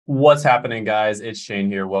What's happening, guys? It's Shane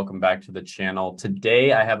here. Welcome back to the channel.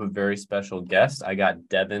 Today, I have a very special guest. I got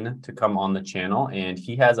Devin to come on the channel, and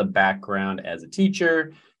he has a background as a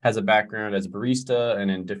teacher, has a background as a barista, and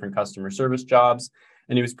in different customer service jobs.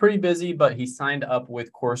 And he was pretty busy, but he signed up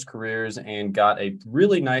with Course Careers and got a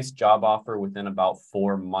really nice job offer within about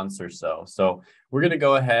 4 months or so. So we're going to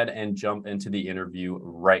go ahead and jump into the interview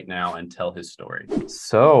right now and tell his story.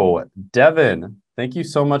 So, Devin, thank you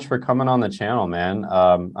so much for coming on the channel, man.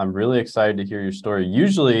 I'm really excited to hear your story.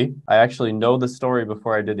 Usually, I actually know the story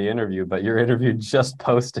before I did the interview, but your interview just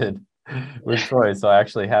posted with Troy, so I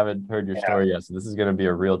actually haven't heard your story yet. So this is going to be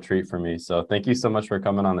a real treat for me. So thank you so much for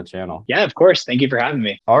coming on the channel. Yeah, of course. Thank you for having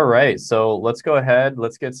me. All right, so let's go ahead.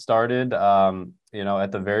 Let's get started.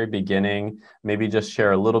 At the very beginning, maybe just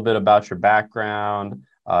share a little bit about your background,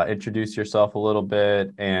 introduce yourself a little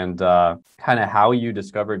bit, and kind of how you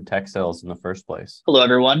discovered tech sales in the first place. Hello,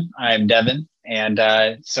 everyone. I'm Devin. And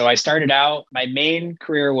so I started out, my main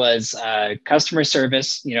career was customer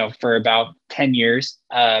service, for about 10 years.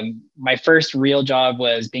 My first real job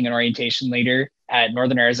was being an orientation leader at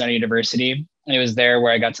Northern Arizona University. And it was there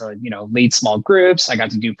where I got to, lead small groups. I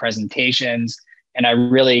got to do presentations. And I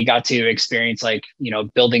really got to experience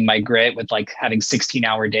building my grit with having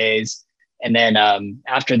 16-hour days. And then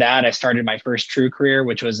after that, I started my first true career,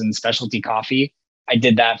 which was in specialty coffee. I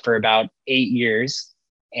did that for about 8 years.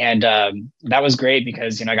 And that was great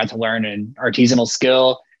because, I got to learn an artisanal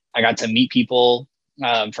skill. I got to meet people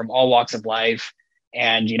from all walks of life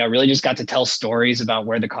and, really just got to tell stories about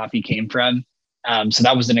where the coffee came from. So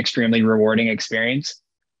that was an extremely rewarding experience.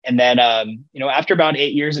 And then, after about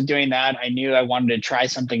 8 years of doing that, I knew I wanted to try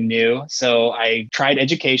something new. So I tried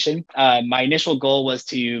education. My initial goal was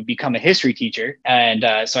to become a history teacher.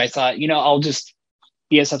 And so I thought, I'll just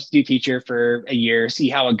be a substitute teacher for a year, see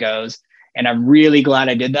how it goes. And I'm really glad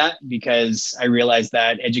I did that because I realized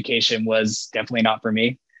that education was definitely not for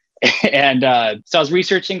me. And so I was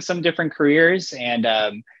researching some different careers and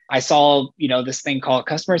I saw, this thing called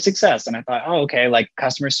customer success. And I thought, oh, okay, like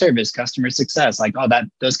customer service, customer success,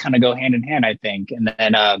 those kind of go hand in hand, I think. And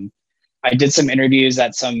then I did some interviews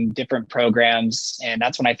at some different programs. And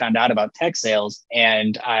that's when I found out about tech sales.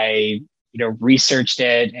 And I, researched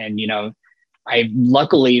it and, I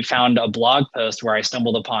luckily found a blog post where I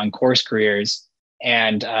stumbled upon Course Careers.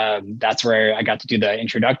 And that's where I got to do the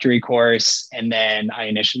introductory course. And then I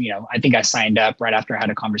initially, I think I signed up right after I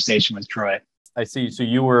had a conversation with Troy. I see. So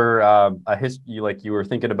you were you were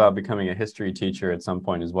thinking about becoming a history teacher at some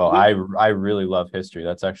point as well. I really love history.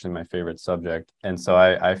 That's actually my favorite subject. And so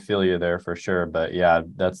I feel you there for sure. But yeah,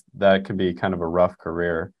 that could be kind of a rough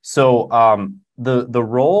career. So the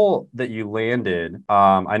role that you landed,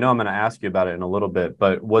 I know I'm going to ask you about it in a little bit,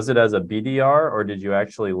 but was it as a BDR or did you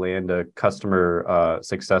actually land a customer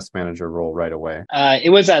success manager role right away?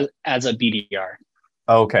 It was as a BDR.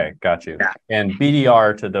 Okay, got you. Yeah. And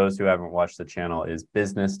BDR, to those who haven't watched the channel, is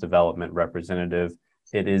Business Development Representative.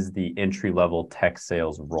 It is the entry-level tech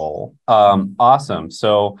sales role. Awesome.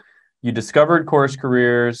 So you discovered Course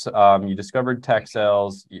Careers, you discovered tech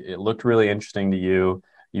sales. It looked really interesting to you.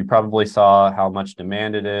 You probably saw how much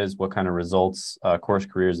demand it is, what kind of results Course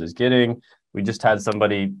Careers is getting. We just had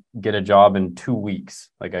somebody get a job in 2 weeks.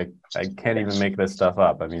 Like I can't even make this stuff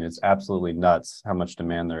up. I mean, it's absolutely nuts how much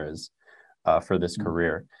demand there is for this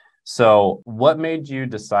career. So what made you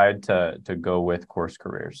decide to go with Course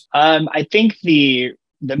Careers? I think the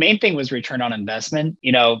main thing was return on investment.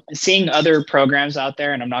 Seeing other programs out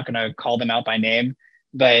there, and I'm not going to call them out by name,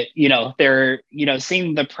 but they're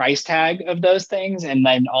seeing the price tag of those things, and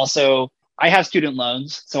then also I have student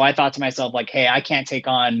loans, so I thought to myself like, hey, I can't take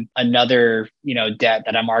on another debt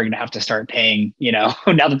that I'm already going to have to start paying. Now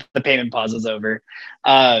that the payment pause is over.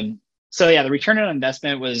 So yeah, the return on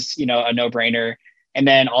investment was, a no-brainer. And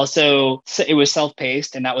then also it was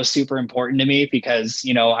self-paced and that was super important to me because,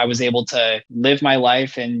 I was able to live my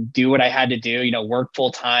life and do what I had to do, work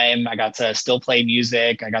full time. I got to still play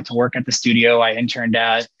music. I got to work at the studio I interned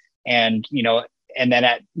at and then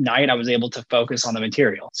at night I was able to focus on the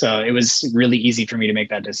material. So it was really easy for me to make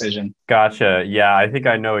that decision. Gotcha. Yeah, I think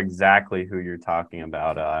I know exactly who you're talking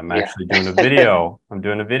about. I'm actually doing a video. I'm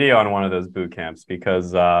doing a video on one of those boot camps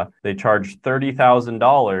because they charge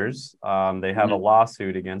 $30,000. They have a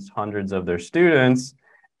lawsuit against hundreds of their students,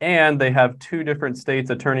 and they have two different states'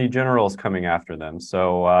 attorney generals coming after them.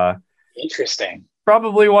 So Interesting.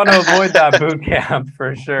 probably want to avoid that boot camp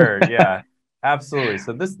for sure. Yeah. Absolutely.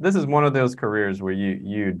 So this is one of those careers where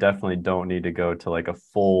you definitely don't need to go to like a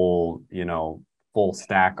full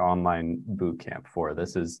stack online boot camp for.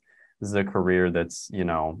 This is a career that's,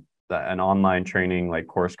 an online training like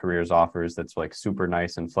Course Careers offers that's like super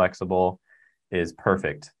nice and flexible. is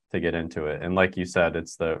perfect to get into it. And like you said,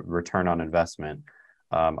 it's the return on investment.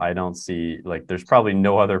 I don't see, like, there's probably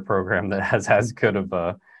no other program that has as good of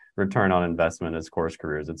a return on investment as Course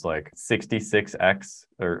Careers. It's like 66x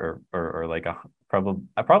or like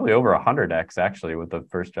probably over 100x actually with the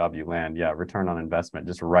first job you land. Yeah, return on investment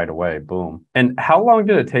just right away. Boom. And how long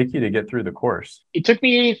did it take you to get through the course? It took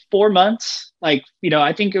me 4 months. Like,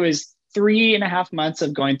 I think it was 3.5 months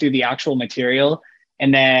of going through the actual material.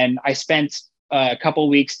 And then I spent a couple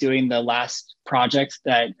weeks doing the last project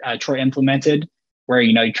that Troy implemented, where,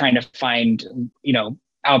 you're trying to find,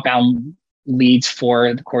 outbound leads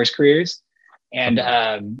for the Course Careers. And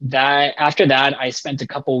that after that, I spent a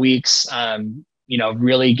couple weeks,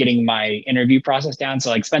 really getting my interview process down. So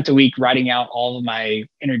like spent a week writing out all of my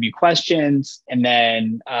interview questions, and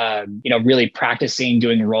then, really practicing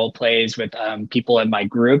doing role plays with people in my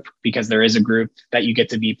group, because there is a group that you get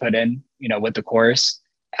to be put in, with the course.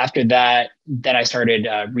 After that, then I started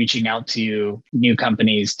reaching out to new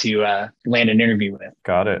companies to land an interview with.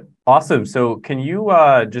 Got it. Awesome. So can you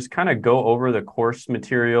just kind of go over the course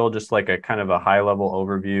material, just like a kind of a high level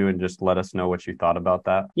overview, and just let us know what you thought about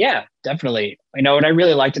that? Yeah, definitely. What I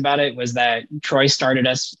really liked about it was that Troy started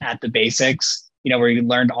us at the basics, where you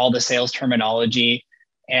learned all the sales terminology.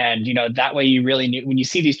 And, that way you really knew when you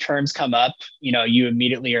see these terms come up, you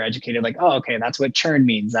immediately are educated like, oh, okay, that's what churn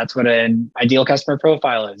means. That's what an ideal customer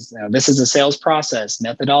profile is. This is a sales process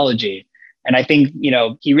methodology. And I think,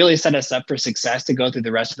 he really set us up for success to go through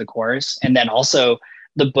the rest of the course. And then also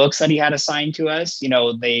the books that he had assigned to us,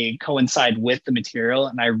 they coincide with the material.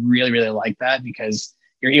 And I really, really like that, because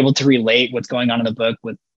you're able to relate what's going on in the book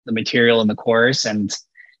with the material in the course. And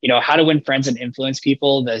How to Win Friends and Influence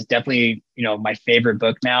People. That's definitely, my favorite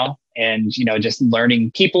book now. And, just learning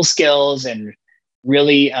people skills and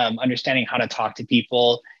really understanding how to talk to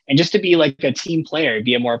people, and just to be like a team player,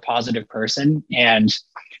 be a more positive person. And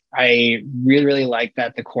I really, really like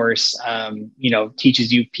that the course,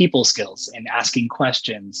 teaches you people skills and asking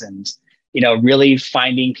questions, and, really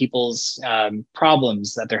finding people's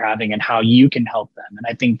problems that they're having and how you can help them. And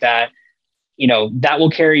I think that that will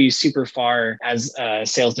carry you super far as a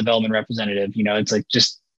sales development representative. It's like,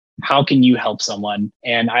 just how can you help someone?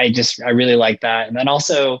 And I really like that. And then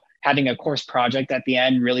also having a course project at the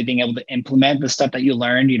end, really being able to implement the stuff that you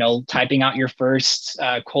learned, typing out your first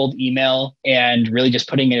cold email and really just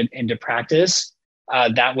putting it into practice.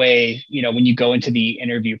 That way, when you go into the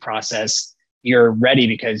interview process, you're ready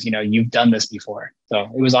because, you've done this before. So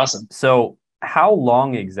it was awesome. So how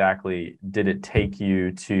long exactly did it take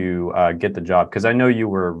you to get the job? Because I know you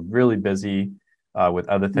were really busy with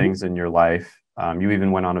other things in your life. You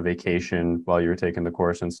even went on a vacation while you were taking the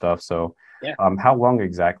course and stuff. So yeah. How long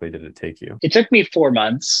exactly did it take you? It took me 4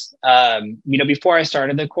 months. Before I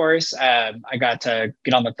started the course, I got to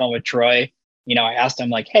get on the phone with Troy. I asked him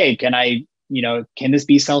like, hey, can this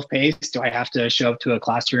be self-paced? Do I have to show up to a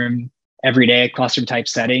classroom every day, classroom type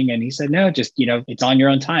setting? And he said, no, just, it's on your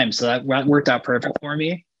own time. So that worked out perfect for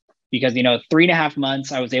me, because, 3.5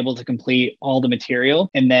 months, I was able to complete all the material.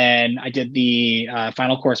 And then I did the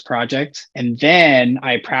final course project. And then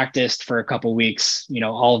I practiced for a couple of weeks,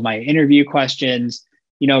 all of my interview questions,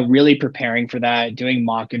 really preparing for that, doing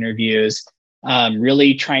mock interviews,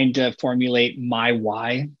 really trying to formulate my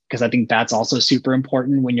why, because I think that's also super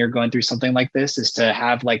important when you're going through something like this, is to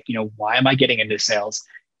have like, why am I getting into sales?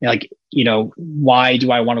 Like, why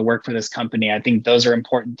do I want to work for this company? I think those are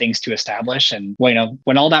important things to establish. And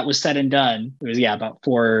when all that was said and done, it was, about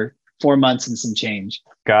four months and some change.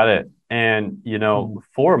 Got it. And,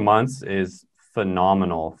 4 months is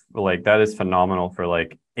phenomenal. Like, that is phenomenal for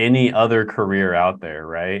like any other career out there,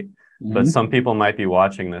 right? Mm-hmm. But some people might be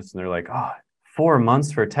watching this and they're like, oh, 4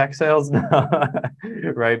 months for tech sales?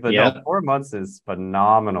 Right. But no, 4 months is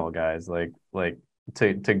phenomenal, guys. Like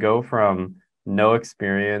to go from no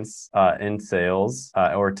experience in sales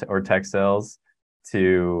or tech sales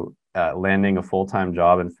to landing a full-time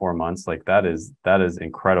job in 4 months, like that is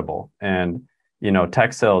incredible. And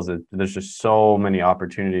tech sales, there's just so many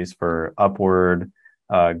opportunities for upward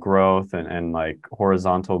growth and like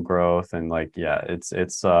horizontal growth, and like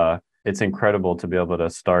it's incredible to be able to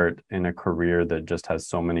start in a career that just has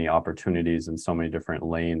so many opportunities and so many different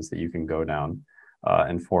lanes that you can go down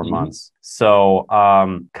in 4 months. So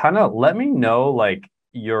kind of let me know like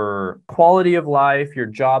your quality of life, your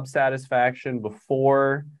job satisfaction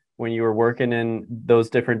before, when you were working in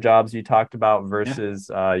those different jobs you talked about, versus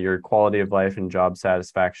your quality of life and job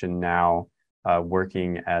satisfaction now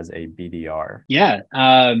working as a BDR. Yeah.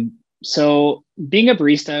 So being a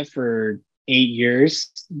barista for 8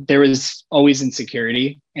 years, there was always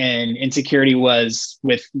insecurity, and insecurity was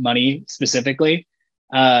with money specifically.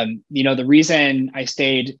 The reason I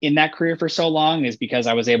stayed in that career for so long is because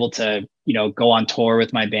I was able to, go on tour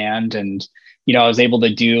with my band, and, I was able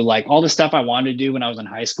to do like all the stuff I wanted to do when I was in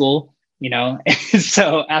high school.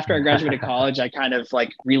 So after I graduated college, I kind of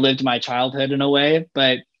like relived my childhood in a way.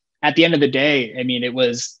 But at the end of the day, I mean, it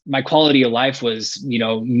was my quality of life was,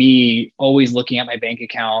 me always looking at my bank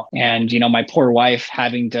account, and, my poor wife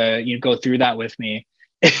having to, go through that with me.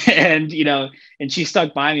 and, and she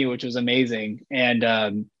stuck by me, which was amazing.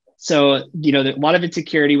 And so, a lot of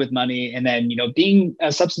insecurity with money. And then, being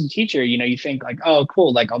a substitute teacher, you think like, oh,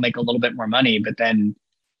 cool, like I'll make a little bit more money. But then,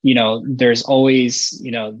 there's always,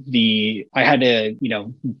 I had to,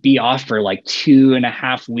 be off for like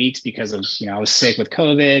 2.5 weeks because of, I was sick with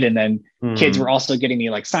COVID. And then kids were also getting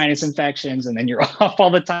me like sinus infections, and then you're off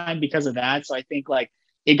all the time because of that. So I think like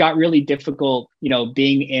it got really difficult,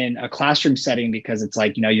 being in a classroom setting, because it's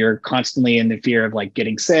like, you're constantly in the fear of like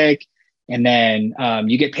getting sick. And then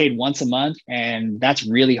you get paid once a month, and that's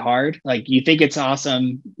really hard. Like you think it's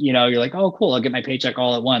awesome, you're like, oh, cool, I'll get my paycheck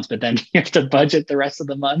all at once, but then you have to budget the rest of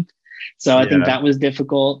the month. So I think that was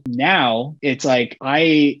difficult. Now it's like,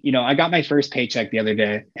 I got my first paycheck the other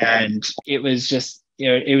day, and it was just,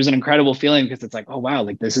 it was an incredible feeling, because it's like, oh, wow,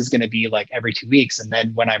 like this is going to be like every 2 weeks. And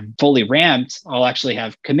then when I'm fully ramped, I'll actually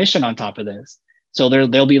have commission on top of this. So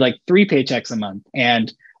there'll be like 3 paychecks a month,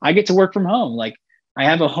 and I get to work from home. Like I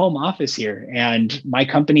have a home office here, and my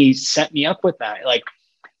company set me up with that. Like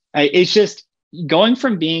it's just going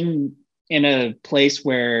from being in a place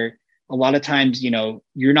where a lot of times,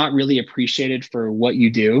 you're not really appreciated for what you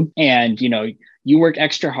do. And, you work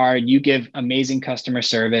extra hard, you give amazing customer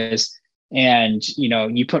service, and,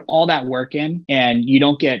 you put all that work in, and you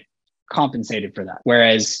don't get compensated for that.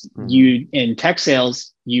 Whereas you in tech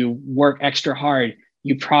sales, you work extra hard,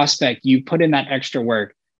 you prospect, you put in that extra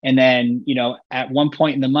work. And then, at one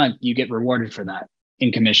point in the month, you get rewarded for that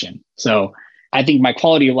in commission. So I think my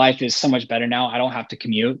quality of life is so much better now. I don't have to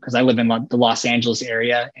commute, because I live in the Los Angeles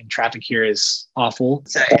area, and traffic here is awful.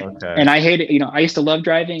 Okay. And I hate it. I used to love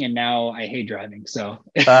driving, and now I hate driving. So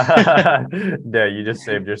yeah, you just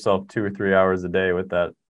saved yourself 2 or 3 hours a day with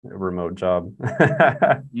that remote job.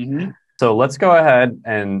 So let's go ahead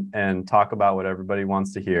and talk about what everybody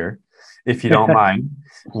wants to hear, if you don't mind,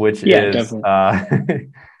 which is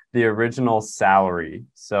the original salary.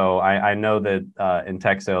 So I know that in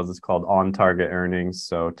tech sales, it's called on-target earnings.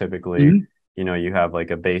 So typically, you have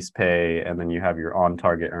like a base pay, and then you have your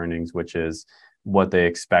on-target earnings, which is what they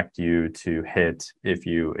expect you to hit if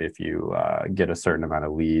you get a certain amount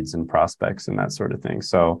of leads and prospects and that sort of thing.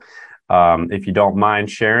 So if you don't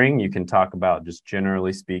mind sharing, you can talk about, just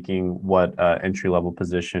generally speaking, what entry-level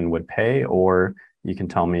position would pay, or you can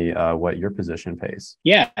tell me what your position pays.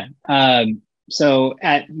 Yeah. So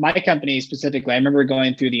at my company specifically, I remember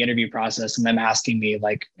going through the interview process and them asking me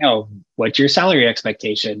like, oh, what's your salary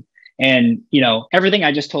expectation? And, everything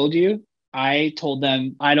I just told you, I told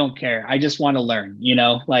them, I don't care. I just want to learn,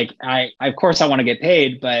 like of course I want to get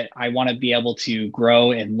paid, but I want to be able to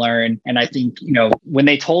grow and learn. And I think, when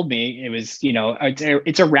they told me it was,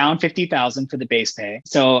 it's around 50,000 for the base pay.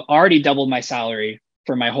 So already doubled my salary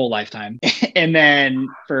for my whole lifetime. And then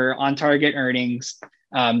for on-target earnings,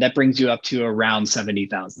 that brings you up to around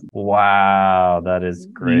 70,000. Wow, that is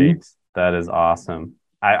great. That is awesome.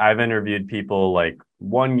 I've interviewed people like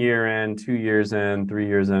 1 year in, 2 years in, 3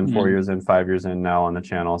 years in, 4 years in, 5 years in now on the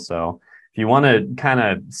channel. So if you want to kind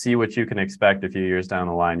of see what you can expect a few years down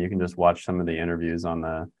the line, you can just watch some of the interviews on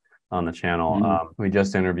the channel. We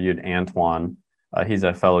just interviewed Antoine. He's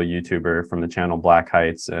a fellow YouTuber from the channel Black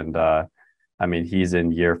Heights, and I mean, he's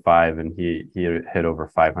in year 5, and he hit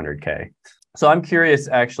over 500K. So I'm curious,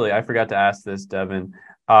 actually, I forgot to ask this, Devin.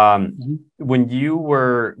 When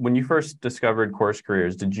you first discovered Course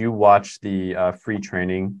Careers, did you watch the free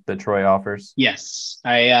training that Troy offers? Yes,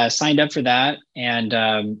 I signed up for that,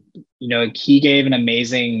 and he gave an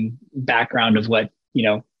amazing background of what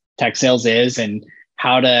tech sales is, and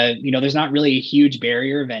how to there's not really a huge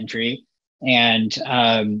barrier of entry, and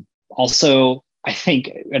also I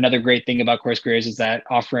think another great thing about Course Careers is that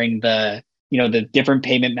offering the different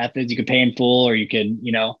payment methods. You could pay in full, or you could,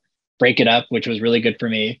 break it up, which was really good for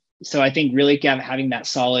me. So I think really having that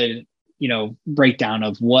solid, breakdown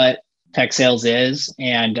of what tech sales is.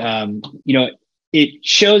 And, it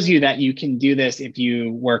shows you that you can do this if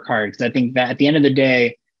you work hard. Because I think that at the end of the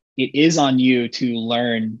day, it is on you to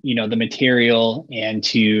learn, the material, and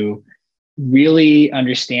to really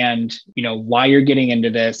understand, why you're getting into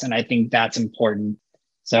this. And I think that's important.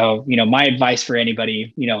 So, my advice for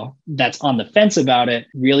anybody, that's on the fence about it,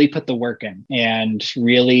 really put the work in, and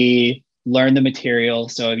really, learn the material.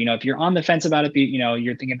 So, if you're on the fence about it,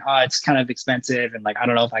 you're thinking, oh, it's kind of expensive and like, I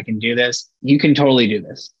don't know if I can do this, you can totally do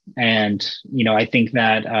this. And, I think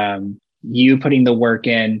that you putting the work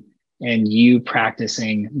in and you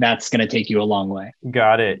practicing, that's going to take you a long way.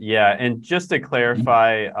 Got it. Yeah. And just to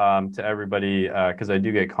clarify to everybody, because I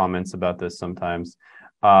do get comments about this sometimes,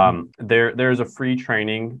 there's a free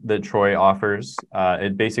training that Troy offers.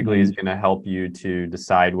 It basically is going to help you to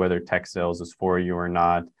decide whether tech sales is for you or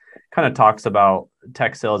not. Kind of talks about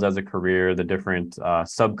tech sales as a career, the different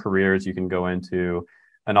sub careers you can go into,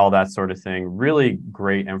 and all that sort of thing. Really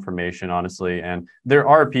great information, honestly. And there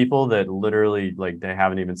are people that literally like they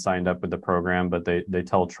haven't even signed up with the program, but they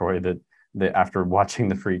tell Troy that after watching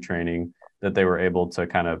the free training that they were able to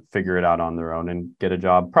kind of figure it out on their own and get a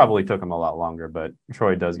job. Probably took them a lot longer, but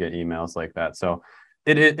Troy does get emails like that. So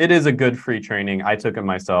it is a good free training. I took it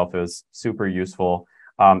myself. It was super useful.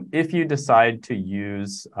 If you decide to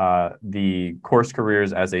use the Course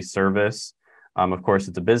Careers as a service, of course,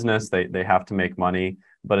 it's a business. They have to make money.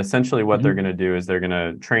 But essentially what they're going to do is they're going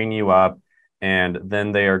to train you up, and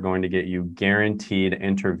then they are going to get you guaranteed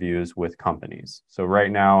interviews with companies. So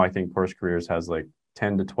right now, I think Course Careers has like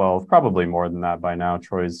 10 to 12, probably more than that by now.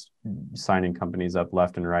 Troy's signing companies up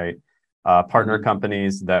left and right, partner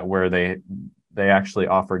companies where they actually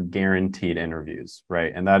offer guaranteed interviews,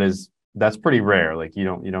 right? And that's pretty rare. Like you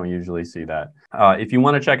don't usually see that. If you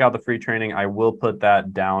want to check out the free training, I will put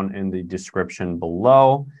that down in the description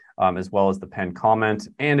below, as well as the pinned comment.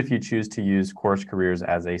 And if you choose to use Course Careers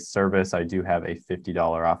as a service, I do have a $50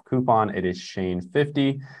 off coupon. It is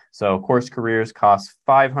Shane50. So Course Careers costs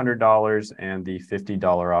 $500, and the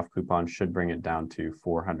 $50 off coupon should bring it down to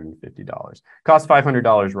 $450. Costs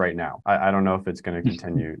 $500 right now. I don't know if it's going to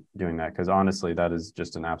continue doing that, because honestly, that is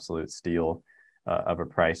just an absolute steal of a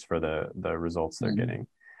price for the results they're getting.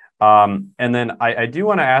 And then I do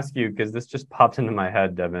want to ask you, because this just popped into my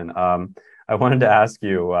head, Devin. I wanted to ask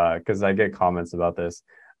you, because I get comments about this.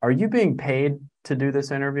 Are you being paid to do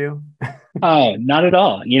this interview? Oh, not at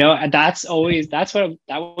all. That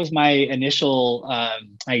was my initial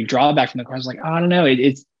like drawback from the course. I was like, oh, I don't know.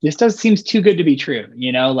 This seems too good to be true.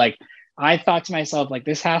 Like I thought to myself, like,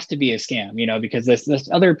 this has to be a scam, because this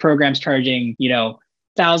other program's charging,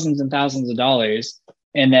 thousands and thousands of dollars.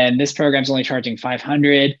 And then this program's only charging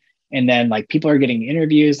 500. And then like people are getting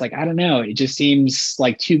interviews. Like, I don't know. It just seems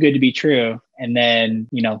like too good to be true. And then,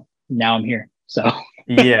 now I'm here. So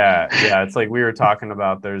yeah. It's like we were talking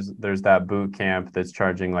about, there's that boot camp that's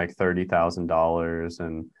charging like $30,000,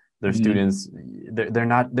 and their students,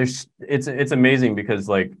 it's amazing, because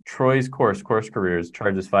like Troy's Course Careers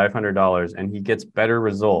charges $500, and he gets better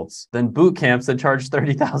results than boot camps that charge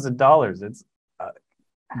 $30,000. It's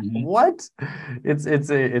what?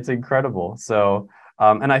 It's incredible. So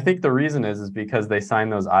and I think the reason is because they sign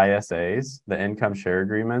those ISAs, the income share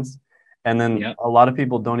agreements. And then a lot of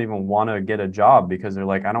people don't even want to get a job, because they're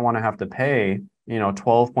like, I don't want to have to pay,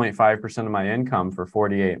 12.5% of my income for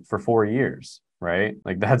 4 years. Right.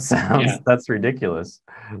 Like that sounds, that's ridiculous.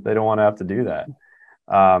 They don't want to have to do that.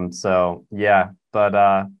 So yeah,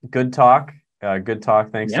 but good talk.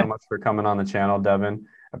 Thanks so much for coming on the channel, Devin.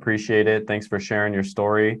 Appreciate it. Thanks for sharing your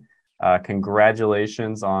story.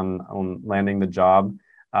 Congratulations on landing the job.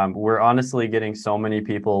 We're honestly getting so many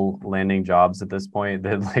people landing jobs at this point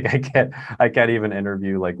that like I can't even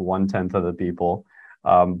interview like 1/10 of the people.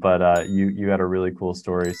 But you had a really cool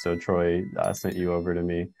story, so Troy sent you over to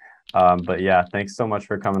me. But yeah, thanks so much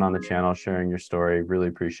for coming on the channel, sharing your story. Really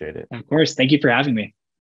appreciate it. Of course. Thank you for having me.